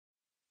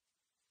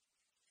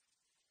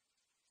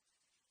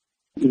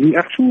The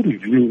actual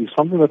review is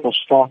something that was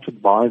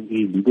started by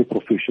the legal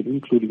profession,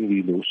 including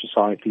the Law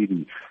Society,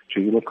 the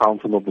General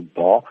Counsel of the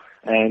Bar,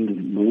 and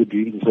the Law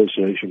Deans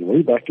Association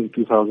way back in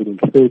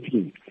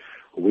 2013,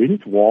 when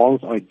it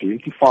was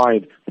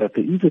identified that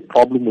there is a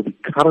problem with the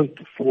current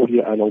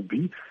four-year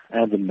LLB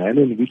and the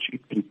manner in which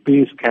it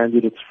prepares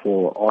candidates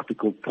for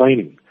article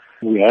training.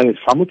 We had a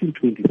summit in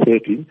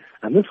 2013,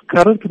 and this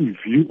current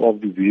review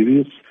of the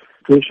various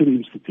tertiary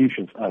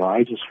institutions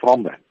arises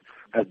from that.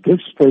 At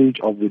this stage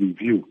of the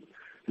review,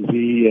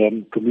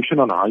 the Commission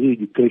on Higher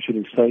Education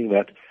is saying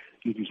that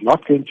it is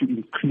not going to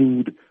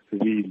include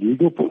the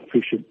legal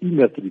profession in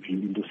that review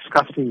in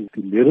discussing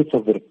the merits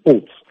of the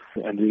reports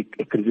and the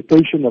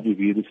accreditation of the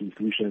various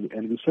institutions,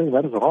 and we're saying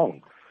that is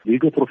wrong.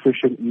 Legal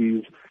profession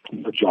is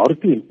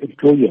majority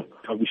employer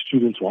of the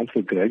students once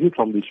they graduate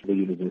from this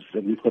university,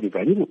 and we've got a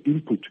valuable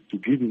input to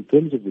give in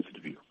terms of this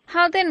review.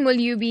 How then will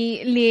you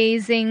be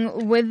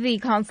liaising with the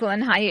Council on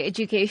Higher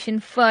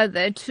Education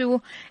further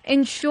to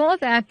ensure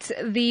that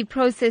the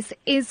process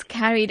is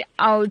carried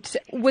out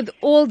with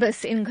all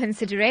this in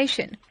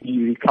consideration?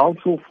 The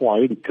Council for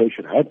Higher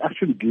Education had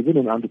actually given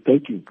an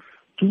undertaking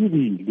to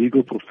the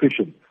legal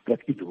profession that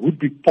it would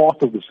be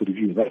part of this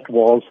review. That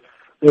was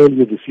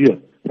earlier this year.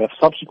 They have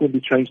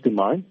subsequently changed their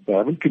mind. They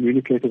haven't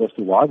communicated as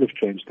to why they've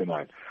changed their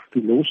mind.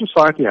 The Law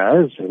Society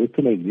has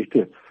written a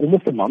letter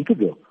almost a month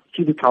ago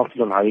to the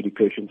Council on Higher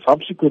Education,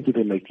 subsequent to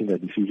them making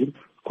that decision,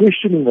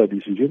 questioning that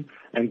decision,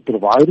 and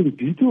providing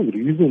detailed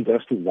reasons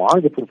as to why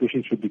the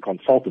profession should be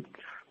consulted.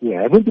 We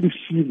haven't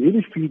received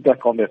any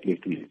feedback on that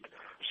letter yet.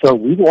 So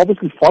we will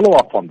obviously follow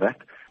up on that.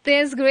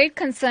 There's great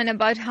concern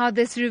about how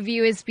this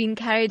review is being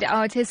carried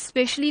out,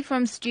 especially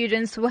from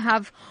students who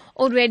have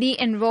already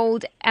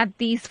enrolled at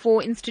these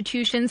four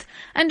institutions,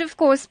 and of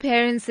course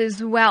parents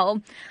as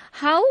well.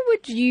 How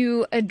would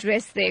you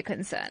address their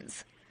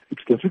concerns?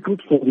 It's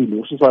difficult for the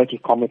Law Society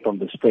to comment on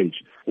this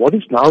stage. What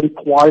is now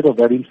required of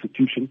that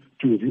institution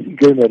to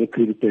regain that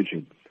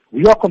accreditation?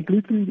 We are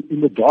completely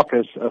in the dark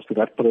as to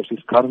that process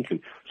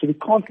currently, so we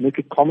can't make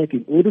a comment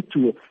in order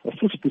to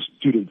assist the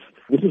students.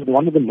 This is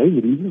one of the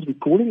main reasons we're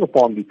calling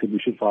upon the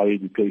Commission for Higher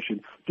Education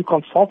to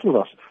consult with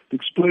us, to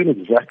explain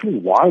exactly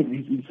why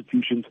these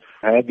institutions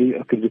had their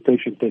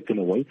accreditation taken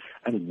away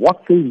and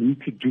what they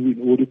need to do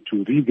in order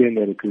to regain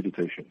that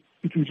accreditation.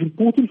 It is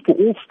important for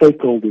all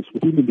stakeholders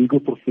within the legal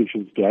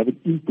professions to have an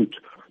input.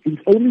 It is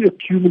only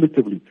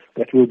accumulatively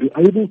that we'll be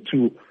able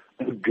to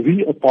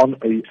agree upon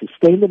a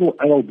sustainable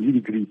LLB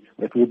degree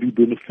that will be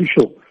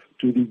beneficial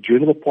to the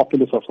general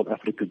populace of South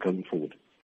Africa going forward.